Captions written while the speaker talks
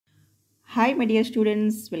Hi my dear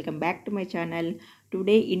students, welcome back to my channel.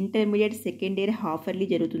 Today intermediate second year half yearly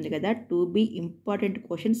jarugutundi kada, 2B important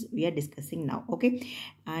questions we are discussing now. Okay,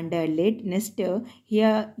 and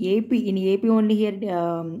here AP only here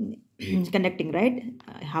conducting, right,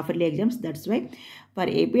 half yearly exams. That's why for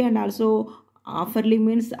AP, and also half yearly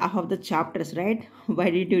means half of the chapters, right? Why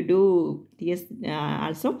did you do this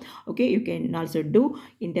also? Okay, you can also do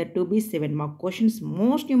Inter2B 7 mark questions,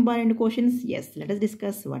 most important questions. Yes, let us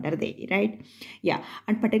discuss what are they, right? Yeah,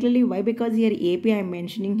 and particularly why? Because here AP I am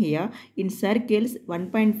mentioning here in circles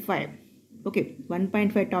 1.5. Okay,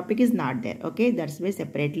 1.5 topic is not there. Okay, that's why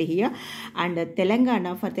separately here. And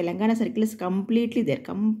Telangana, for Telangana circle is completely there,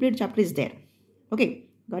 complete chapter is there. Okay,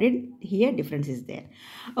 got it? Here difference is there.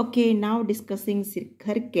 Okay, now discussing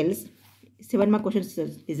circles. 7 mark questions.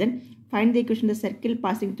 Listen, find the equation of the circle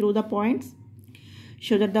passing through the points,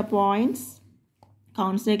 show that the points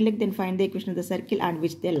concyclic, then find the equation of the circle and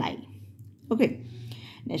which they lie. Okay,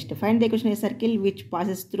 next find the equation of a circle which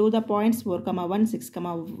passes through the points 4,1,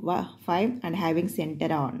 6,5 and having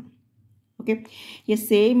center on. Okay, here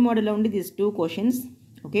same model only these two questions.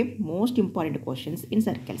 Okay, most important questions in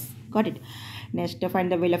circles. Got it? Next,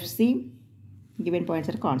 find the value of C. Given points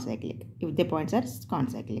are concyclic. If the points are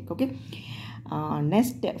concyclic. Okay.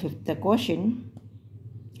 Next, fifth question.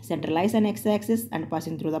 Center lies on x-axis and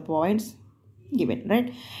passing through the points given,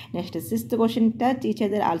 right? Next, sixth question. Touch each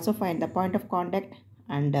other. Also find the point of contact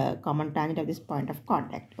and common tangent of this point of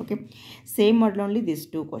contact. Okay, same model only these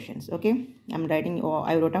two questions. Okay, I'm writing,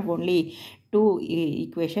 I wrote up only two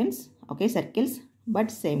equations. Okay, circles, but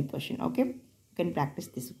same question. Okay, you can practice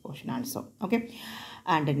this question also. Okay,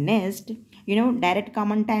 and next, direct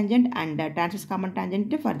common tangent and transverse common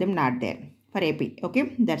tangent, for them not there for AP.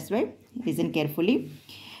 Okay, that's why listen carefully.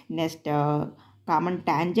 Next, common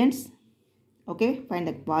tangents. Okay, find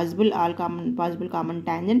the possible common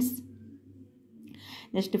tangents.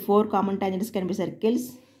 Next, 4 common tangents can be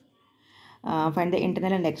circles. Find the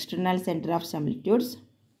internal and external center of similitudes.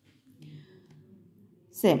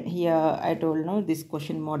 Same here, I told now this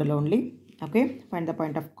question model only. Okay, find the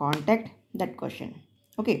point of contact, that question.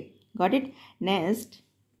 Okay, got it? Next,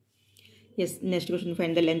 yes, next question,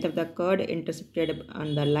 find the length of the chord intercepted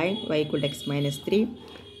on the line y equal to x minus 3.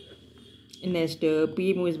 Next,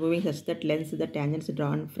 P is moving such that length the tangents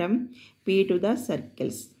drawn from P to the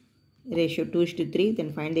circles ratio 2:3.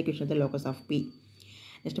 Then find the equation of the locus of P.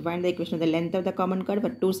 Next, find the equation of the length of the common chord for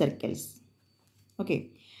two circles.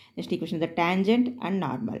 Okay. Next, equation of the tangent and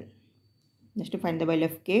normal. Next, to find the value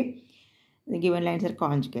of K. The given lines are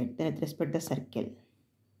conjugate. Then with respect to the circle.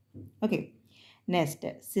 Okay. Next,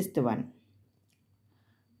 sixth one.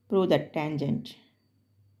 Prove the tangent.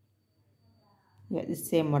 Yeah, the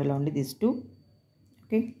same model only these two.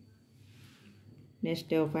 Okay. Next,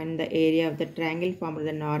 find the area of the triangle formed with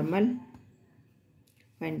the normal.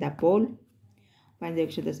 Find the pole. Find the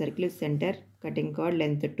equation of the circle center, cutting chord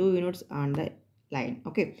length 2 units on the line.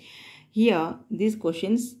 Okay. Here, these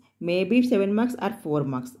questions may be 7 marks or 4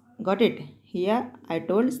 marks. Got it? Here, I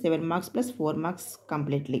told 7 marks plus 4 marks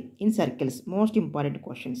completely in circles. Most important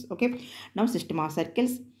questions. Okay. Now, system of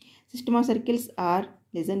circles. System of circles are,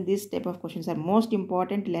 listen, this type of questions are most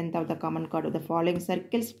important. Length of the common chord of the following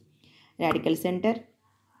circles. Radical center.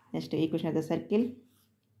 Next, equation of the circle.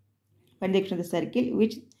 Find the equation of the circle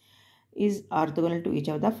which is orthogonal to each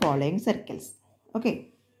of the following circles. Okay.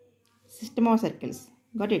 System of circles.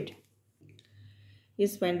 Got it?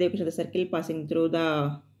 Yes, find the equation of the circle passing through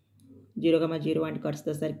the 0, 0 and cuts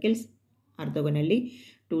the circles orthogonally.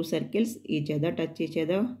 Two circles each other touch each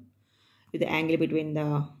other with the angle between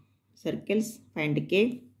the circles. Find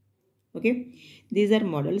K. Okay. These are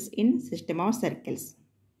models in system of circles.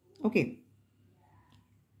 Okay.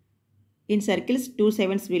 In circles, 2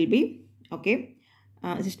 sevens will be. Okay.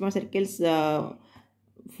 System of circles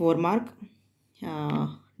 4 mark.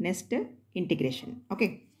 Next, integration.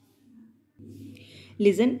 Okay.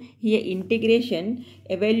 Listen, here integration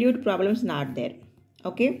evaluate problems not there.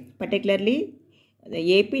 Okay, particularly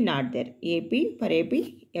the AP not there. AP, for AP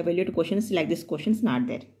evaluate questions like this questions not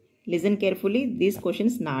there. Listen carefully, these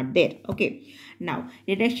questions not there. Okay, now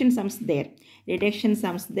reduction sums there. Reduction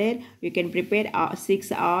sums there. You can prepare all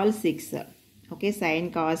 6. Okay,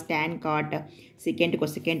 sine, cos, tan, cot, secant,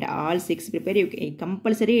 cosecant, all 6 prepare. You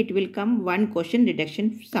compulsory it will come one question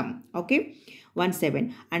reduction sum. Okay, 1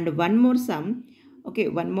 7 and one more sum. Okay,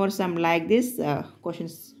 one more sum like this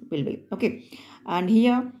questions will be. Okay, and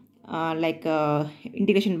here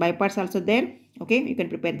integration by parts also there. Okay, you can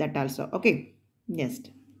prepare that also. Okay,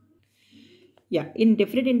 next. Yeah, in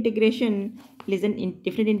different integration, listen, in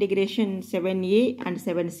different integration 7a and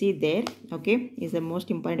 7c there, okay, is the most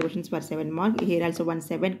important questions for 7 mark. Here also 1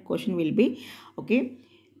 7 question will be, okay,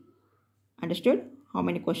 understood? How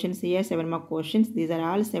many questions here? 7 mark questions. These are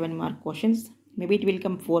all 7 mark questions. Maybe it will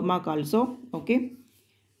come 4 mark also, okay.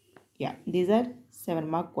 Yeah, these are 7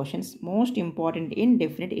 mark questions, most important in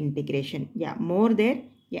definite integration. Yeah, more there.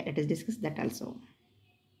 Yeah, let us discuss that also.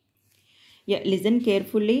 Yeah, listen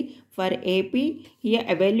carefully for AP. Here,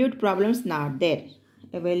 evaluate problems not there.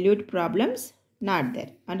 Evaluate problems not there.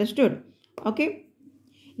 Understood? Okay.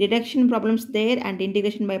 Reduction problems there and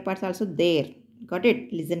integration by parts also there. Got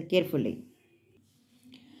it? Listen carefully.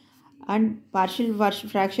 And partial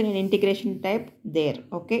fraction and integration type there.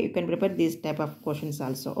 Okay, you can prepare these type of questions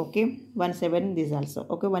also. Okay, 1 7 this also.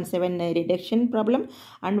 Okay, 1 7 reduction problem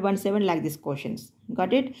and 1 7 like these questions.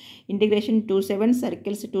 Got it? Integration 2 7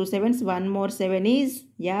 circles 2 7s. One more 7 is,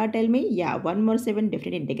 yeah, tell me. Yeah, one more 7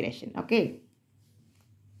 different integration. Okay.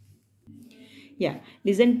 Yeah,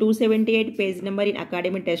 listen, 278 page number in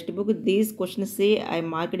academic textbook. These questions say I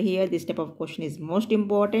marked here. This type of question is most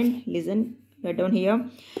important. Listen, write down here.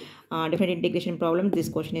 Different integration problems. This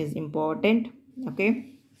question is important. Okay.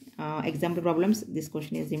 Example problems. This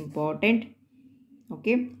question is important.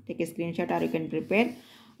 Okay. Take a screenshot or you can prepare.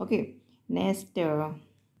 Okay. Next.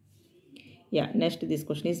 Next this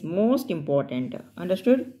question is most important.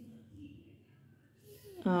 Understood?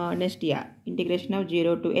 Next, yeah, integration of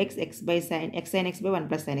 0 to x by sin x by 1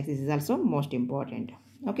 plus sin x. This is also most important.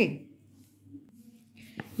 Okay.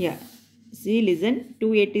 Yeah. See, listen,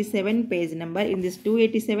 287 page number. In this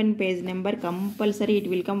 287 page number, compulsory it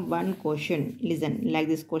will come one question. Listen, like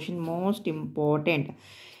this question, most important.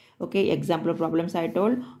 Okay, example problems I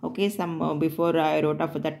told. Okay, some before I wrote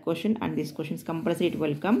off that question, and this question is compulsory it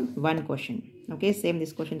will come one question. Okay, same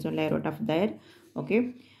this questions only I wrote off there.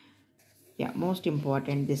 Okay. Yeah, most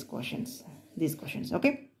important these questions.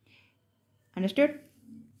 Okay, understood?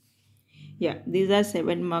 Yeah, these are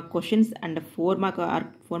 7 mark questions and 4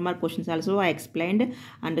 mark questions also I explained.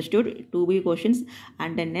 Understood? 2B questions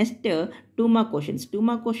and the next 2 mark questions. 2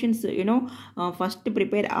 mark questions, first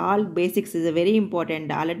prepare all basics is very important.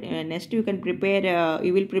 Next you can prepare,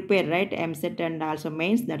 you will prepare, right, MSET and also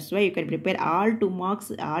mains. That's why you can prepare all 2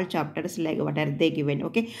 marks, all chapters like what are they given.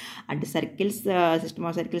 Okay, and the circles, system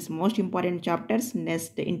of circles, most important chapters.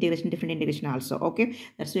 Next, integration, different integration also. Okay,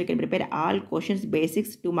 that's why you can prepare all questions,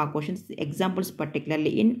 basics, 2 mark questions, examples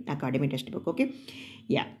particularly in academic textbook. Okay,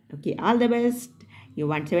 yeah, okay, all the best. You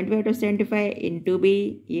want 75 out of 75 in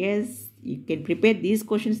 2B? Yes, you can prepare these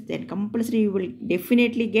questions, then compulsory you will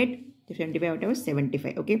definitely get 75 out of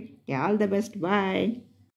 75. Okay, yeah, all the best. Bye.